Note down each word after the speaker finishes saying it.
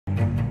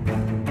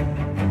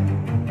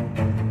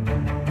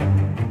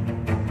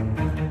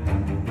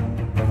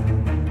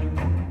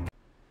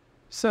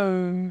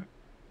So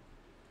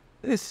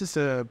this is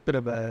a bit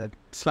of a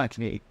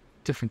slightly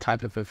different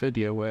type of a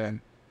video where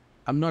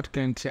I'm not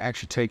going to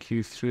actually take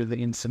you through the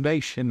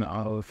installation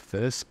of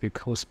this,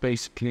 because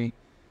basically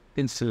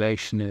the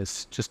installation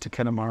is just a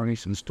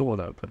Katamari's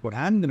installer. But what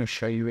I'm going to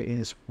show you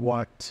is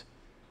what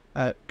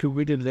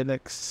Garuda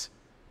Linux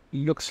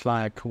looks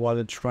like while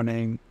it's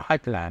running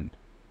Hyprland,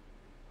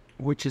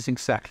 which is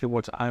exactly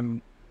what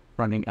I'm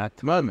running at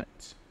the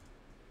moment.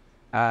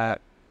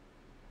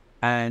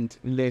 And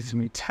let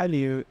me tell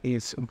you,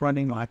 it's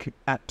running like an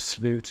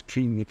absolute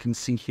dream. You can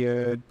see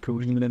here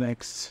Garuda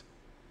Linux,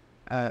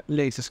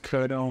 latest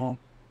kernel,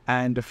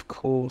 and of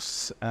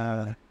course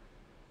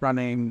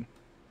running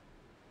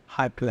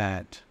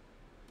Hyprland.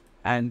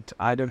 And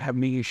I don't have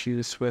any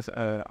issues with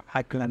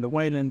Hyprland or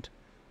Wayland,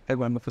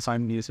 everyone with the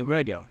same using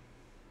radio.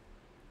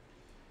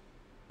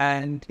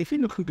 And if you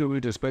look at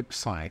Garuda's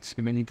website,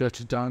 I mean, you go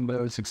to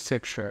downloads,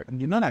 etc.,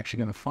 and you're not actually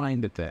going to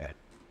find it there.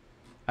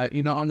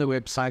 On the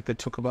website they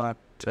talk about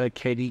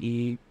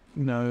KDE,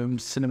 GNOME,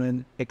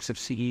 Cinnamon,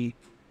 XFCE,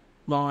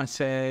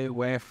 Latte,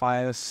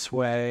 Warefire,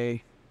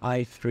 Sway,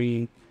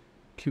 i3,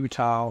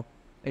 Qtile,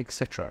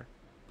 etc.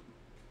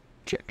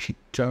 You actually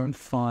don't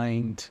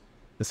find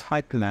this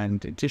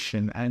Hyprland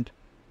edition. And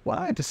what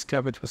I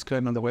discovered was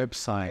going on the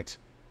website,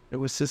 it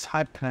was this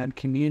Hyprland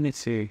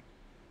community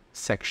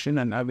section,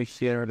 and over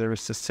here there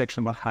is this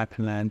section about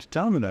Hyprland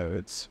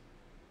downloads.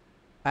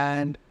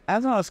 And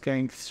as I was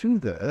going through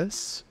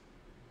this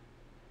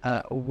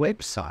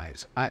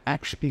website, I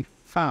actually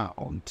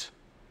found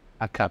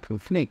a couple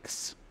of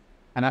links,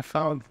 and I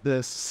found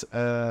this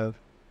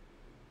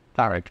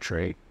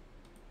directory,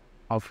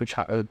 of which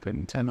I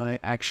opened, and I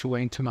actually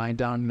went and I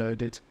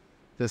downloaded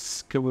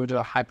this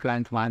Garuda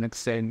Hyprland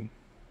Linux in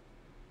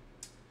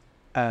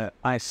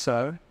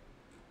ISO,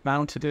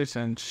 mounted it,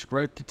 and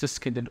wrote the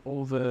disk and did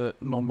all the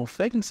normal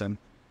things. And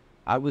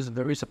I was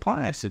very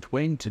surprised. It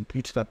went and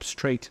booted up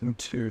straight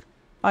into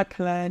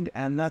Hyprland,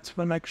 and that's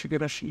what I'm actually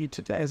going to show you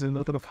today, is a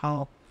little bit of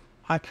how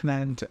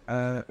Hyprland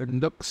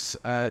looks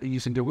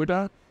using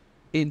Garuda.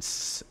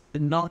 It's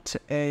not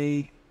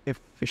a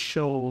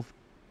official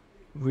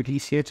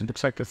release yet. It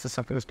looks like this is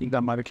something that's being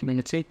done by the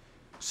community,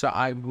 so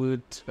I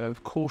would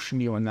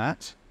caution you on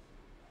that.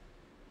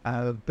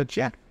 But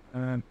yeah,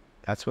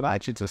 that's what I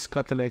did. Just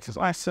got the latest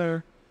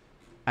ISO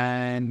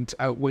and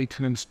wait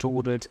and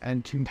installed it,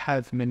 and didn't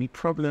have many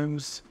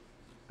problems.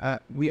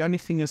 The only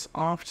thing is,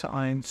 after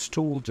I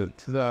installed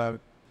it, though,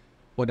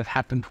 what had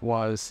happened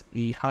was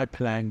the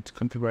Hyprland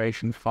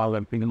configuration file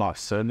had been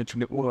lost. So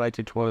literally all I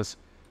did was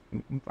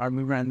I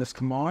ran this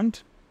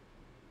command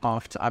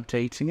after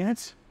updating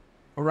it,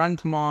 run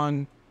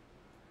command,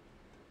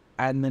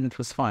 and then it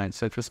was fine.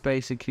 So it was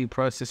basically, the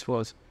process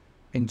was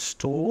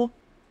install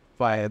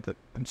via the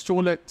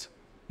install it,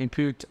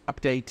 input,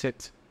 update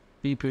it,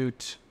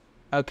 reboot,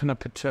 open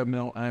up a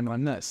terminal, and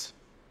run this.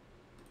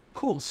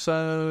 Cool.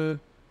 So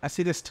I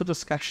see there's still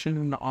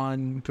discussion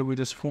on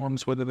Garuda's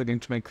forums whether they're going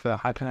to make the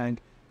Hyprland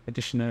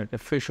edition an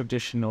official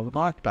edition or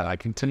not, but I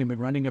can tell you, I've been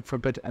running it for a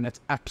bit, and it's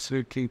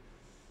absolutely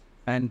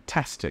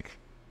fantastic.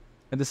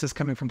 And this is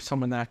coming from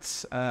someone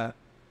that's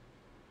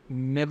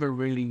never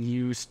really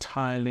used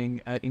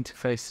tiling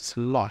interfaces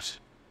a lot.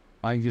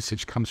 My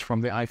usage comes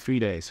from the i3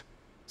 days.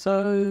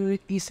 So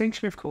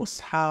essentially, of course,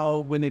 how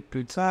when it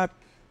boots up,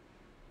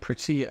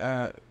 pretty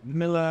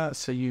vanilla.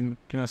 So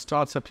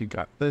starts up, you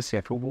got this, you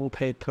have your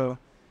wallpaper,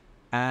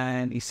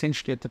 and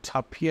essentially at the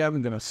top here,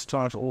 I'm going to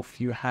start off,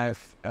 you have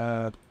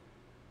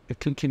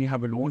can you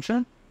have a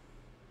launcher,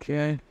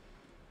 okay,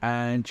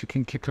 and you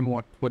can click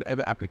on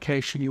whatever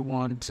application you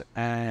want,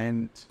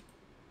 and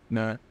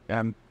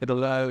it'll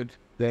load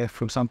there,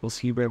 for example,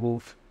 C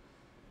Werewolf,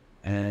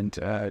 and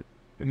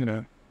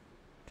you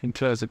can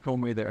close it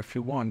normally there if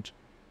you want.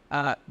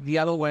 The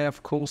other way,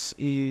 of course,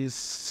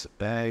 is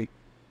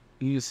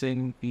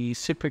using the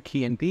super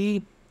key and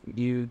B.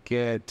 You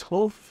get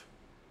 12,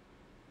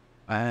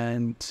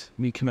 and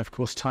you can of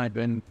course type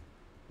in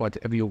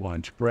whatever you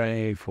want,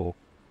 Brave or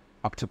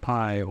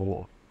Octopi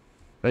or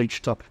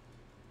HTOP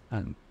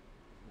and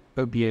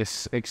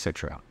OBS,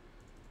 etc.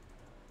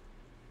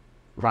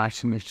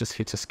 Right, and let's just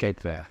hit escape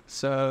there.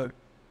 So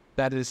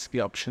that is the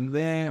option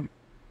there.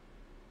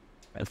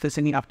 If there's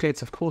any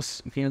updates, of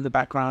course, if you're in the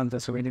background,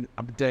 there's already an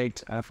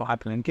update for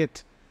Hyprland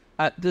Git.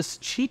 This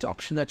cheat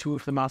option that you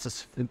move the mouse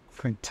is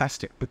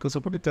fantastic, because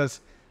what it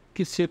does,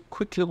 gives you a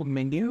quick little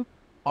menu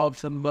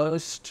of the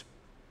most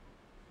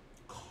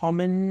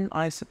common,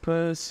 I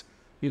suppose,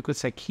 you could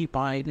say, key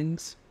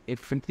bindings.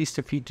 At least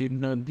if you do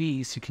know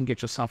these, you can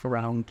get yourself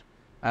around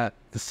the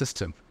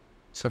system.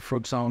 So for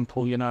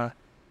example,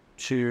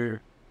 to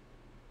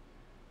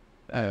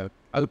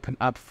open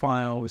up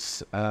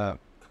files,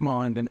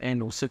 command and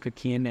N, or circuit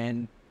key and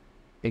N,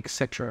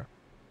 etc.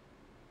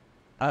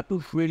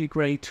 Both really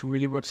great,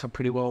 really works out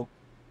pretty well.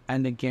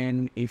 And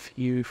again, if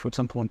you, for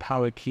example, on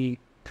power key,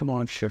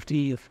 Command Shift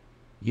E,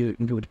 you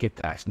would get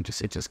that and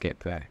just get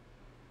there.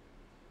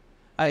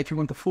 If you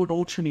want the full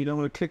launcher and you don't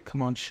want to click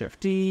Command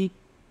Shift D,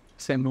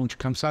 same launcher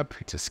comes up,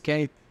 hit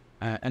escape,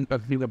 and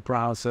open the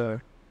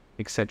browser,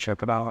 etc.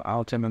 But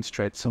I'll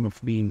demonstrate some of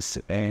these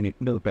in a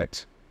little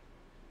bit,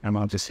 and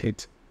I'll just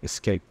hit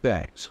escape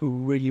there. So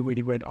really,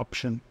 really great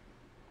option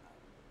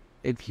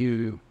if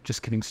you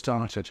just getting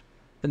started.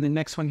 Then the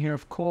next one here,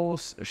 of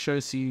course,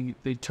 shows you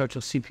the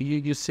total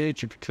CPU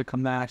usage. If you click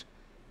on that,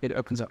 it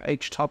opens up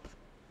HTOP,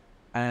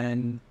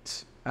 and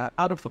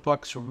out of the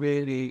box,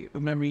 really, the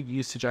memory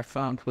usage I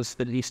found was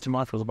the least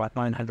amount, was about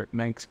 900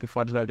 megs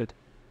before I loaded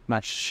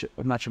much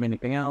of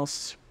anything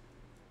else.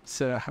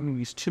 So having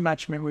used too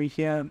much memory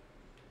here,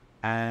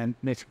 and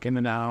network in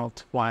and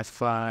out,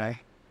 Wi-Fi,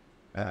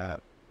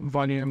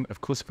 volume.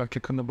 Of course, if I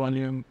click on the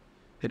volume,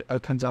 it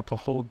opens up a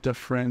whole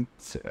different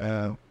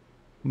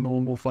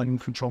normal volume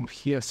control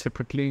here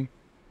separately.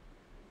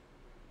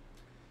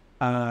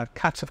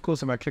 Cut, of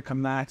course, if I click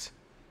on that,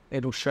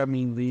 it'll show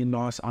me the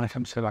last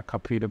item, so I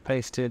copied and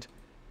pasted,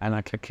 and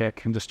I click here, I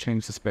can just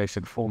change the space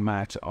and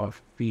format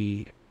of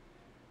the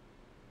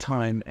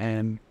time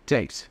and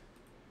date.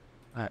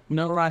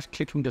 No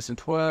right-clicking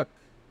doesn't work,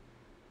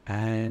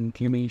 and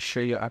let me show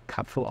you a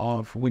couple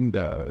of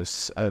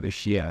windows over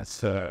here.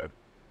 So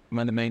I'm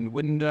in the main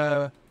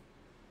window,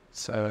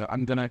 so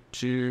I'm going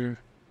to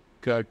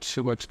go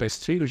to Workspace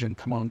 3, which is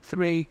Command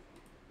 3,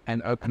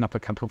 and open up a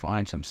couple of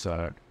items.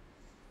 So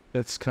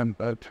let's come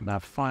open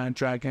up Fire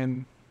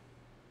Dragon.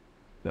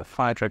 The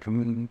Fire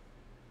Dragon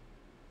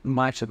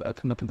might have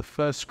opened up in the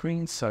first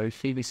screen, so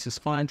here this is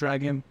Fire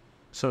Dragon.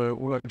 So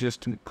we'll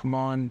just do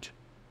Command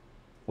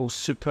or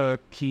Super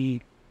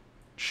key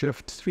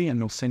Shift 3, and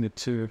we'll send it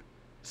to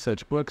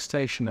Search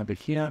Workstation over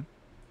here,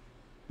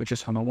 which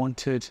is what I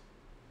wanted.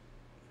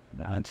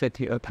 And let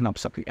me open up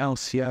something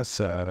else here.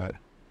 So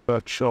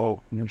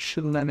Virtual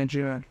Machine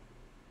Manager.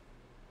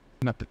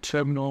 Open up the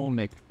terminal,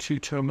 make 2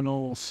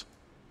 terminals.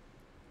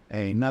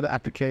 Another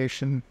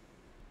application.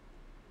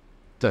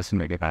 Doesn't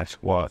make it that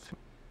what.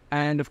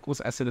 And of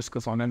course, as it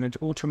goes on, and it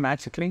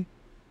automatically,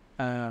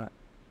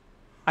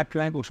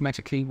 Hyprland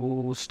automatically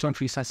will start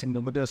resizing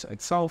the windows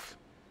itself,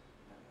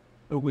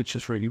 which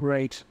is really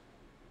great.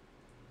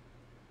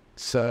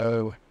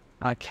 So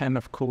I can,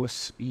 of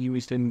course,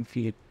 use them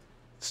to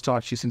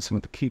start using some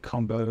of the key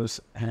combos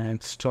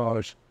and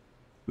start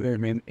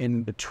moving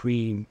in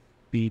between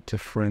the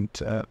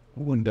different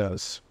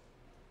windows.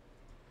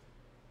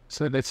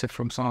 So let's say,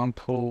 for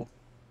example,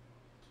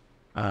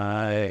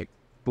 I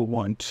will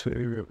want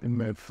to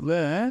remove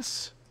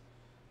this.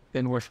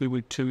 Then what we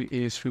would do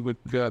is we would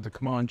go the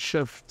Command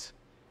Shift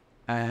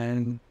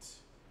and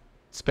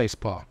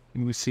Spacebar.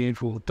 And we see it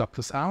will duck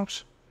this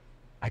out.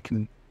 I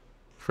can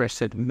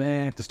press it in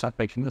there to start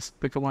making this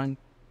bigger one.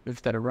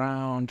 Move that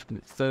around,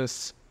 move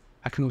this.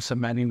 I can also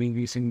manually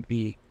using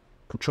the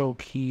control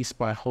keys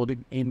by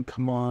holding in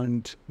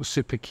Command,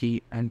 Super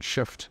key, and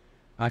Shift.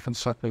 I can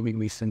start moving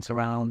these things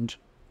around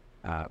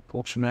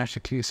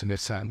automatically. So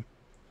let's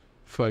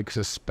focus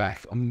us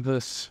back on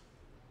this.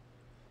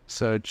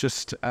 So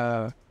just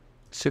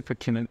Super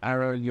key and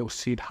arrow, you'll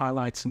see it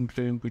highlights in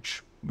blue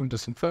which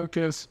windows in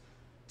focus.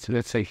 So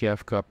let's say here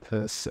I've got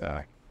this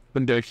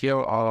window here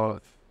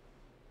of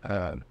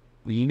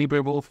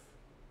Unibrable.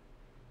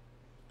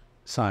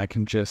 So I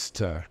can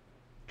just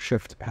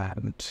Shift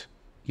and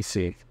you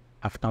see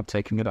I've now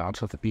taken it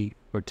out of the B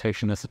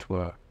rotation, as it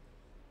were,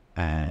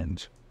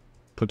 and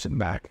put it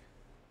back.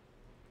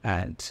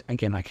 And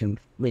again, I can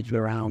move it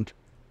around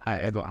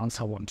however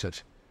else I want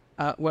it.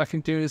 What I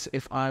can do is,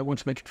 if I want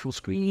to make it full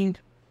screen,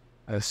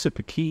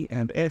 Super key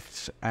and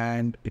F,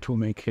 and it will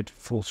make it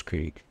full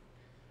screen.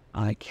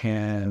 I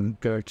can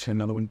go to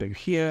another window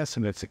here, so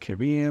let's say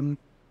Korean,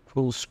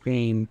 full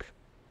screen,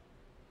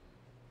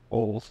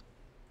 all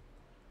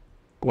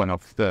one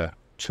of the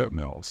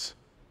terminals,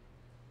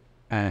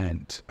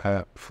 and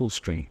full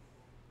screen,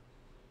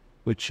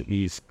 which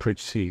is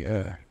pretty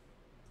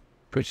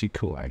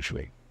cool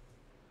actually.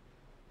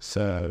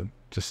 So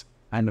just,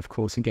 and of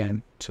course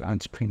again to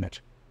unscreen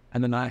it.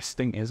 And the nice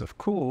thing is, of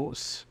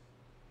course,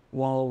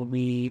 while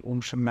we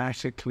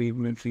automatically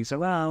move these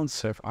around,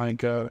 so if I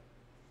go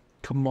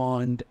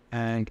Command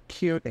and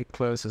Q, it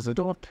closes it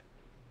up,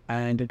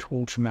 and it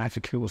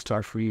automatically will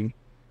start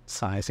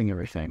resizing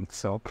everything.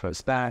 So I'll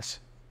close that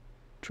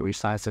to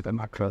resize it, and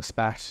I'll close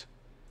that,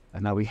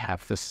 and now we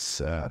have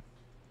this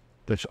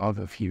bit of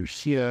a view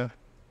here.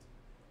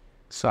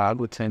 So I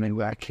would say in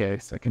that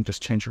case, I can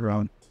just change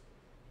around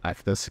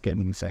like this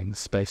again, using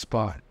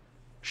Spacebar,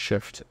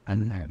 Shift,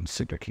 and then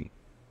Super key.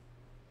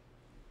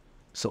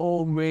 So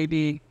all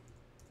really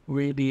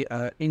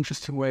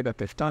interesting way that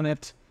they've done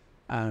it.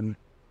 And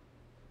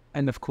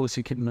of course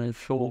you can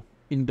move your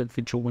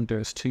individual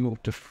windows to your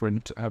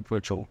different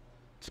virtual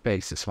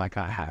spaces like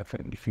I have,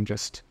 and you can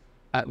just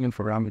move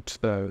around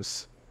to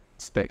those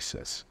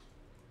spaces.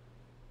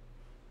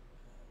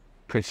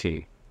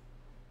 Pretty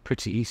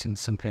easy and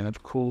simple. And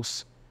of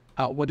course,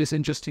 what is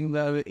interesting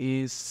though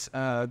is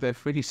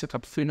they've really set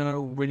up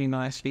Thuno really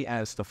nicely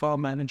as the file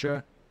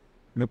manager.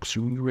 Looks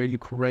really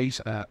great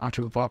out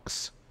of the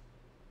box,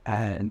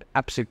 and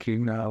absolutely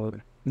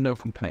no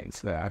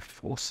complaints there. I've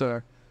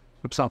also,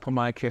 for example, in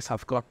my case,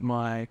 I've got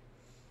my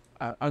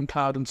own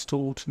cloud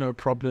installed, no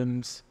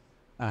problems.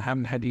 I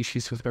haven't had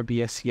issues with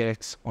OBS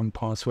yet on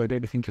password.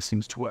 Everything just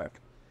seems to work.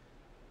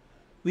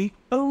 The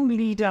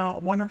only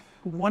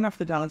one of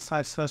the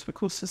downsides, first,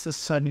 because this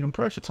is a new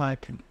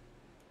prototype,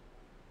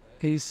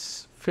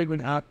 is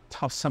figuring out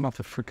how some of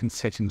the freaking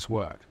settings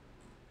work.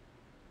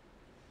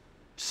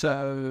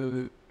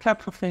 So, a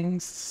couple of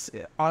things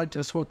I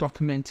just will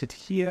document it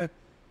here.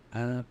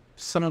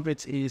 Some of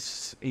it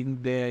is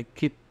in their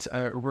Git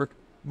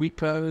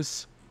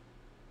repos,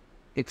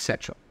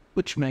 etc.,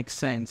 which makes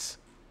sense,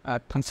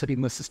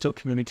 considering this is still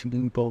community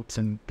being built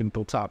and been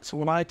built up. So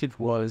what I did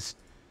was,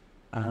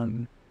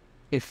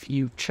 if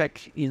you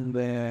check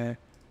in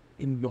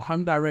your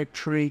home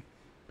directory,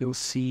 you'll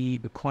see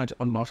quite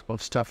a lot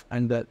of stuff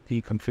under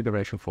the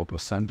configuration folder.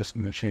 So I'm just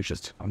going to change this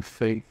to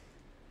config.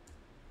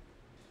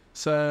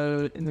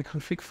 So in the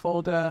config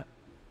folder,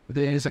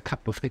 there's a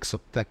couple of things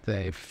that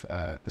they've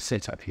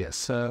set up here.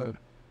 So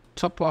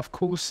top of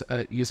course,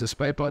 uses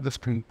spacebar that's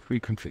been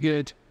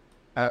pre-configured,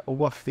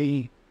 with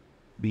the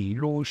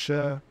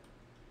launcher,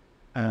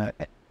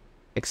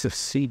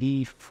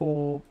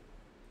 XFCD4,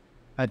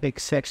 a big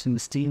section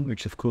of Steam,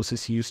 which of course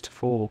is used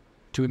for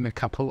doing a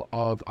couple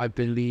of, I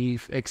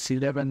believe,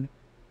 X11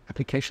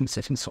 application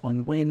settings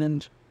on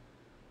Wayland.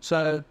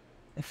 So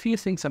a few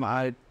things that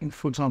I,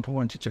 for example,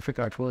 wanted to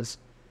figure out was,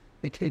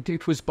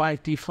 it was by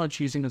default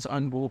using its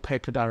own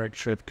wallpaper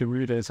directory of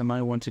Garuda's, and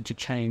I wanted to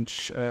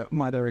change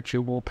my directory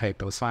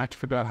wallpaper, so I had to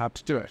figure out how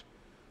to do it.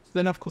 So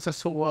then, of course, I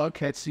saw, well,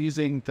 okay, it's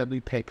using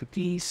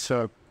WPaperD,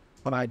 so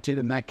what I did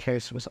in that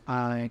case was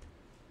I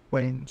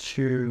went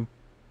to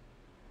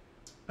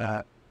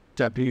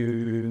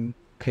WPaperD,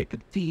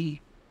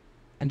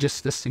 and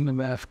just listing them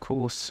there, of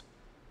course,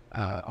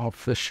 I'll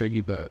first show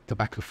you the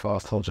backup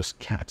file. I'll just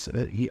cat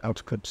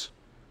output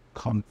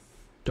conf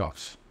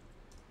dot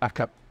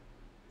backup.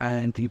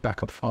 And the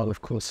backup file,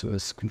 of course,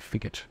 was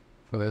configured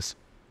for this.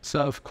 So,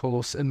 of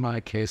course, in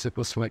my case, it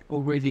was like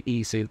already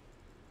easy.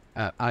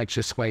 I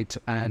just wait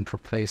and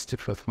replaced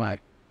it with my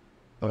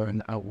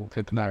own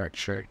wallpaper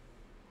directory.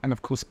 And,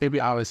 of course,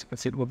 every hour, as you can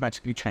see, it will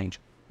magically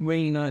change.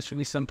 Really nice,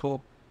 really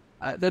simple.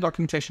 The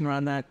documentation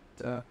around that,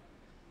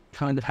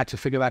 kind of had to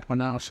figure that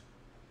one out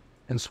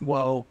as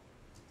well.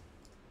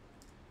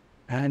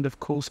 And, of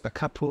course, a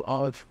couple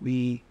of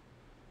the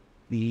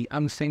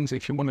things,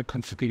 if you want to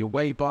configure your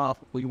waybar,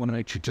 or you want to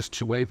make it just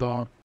to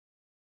waybar,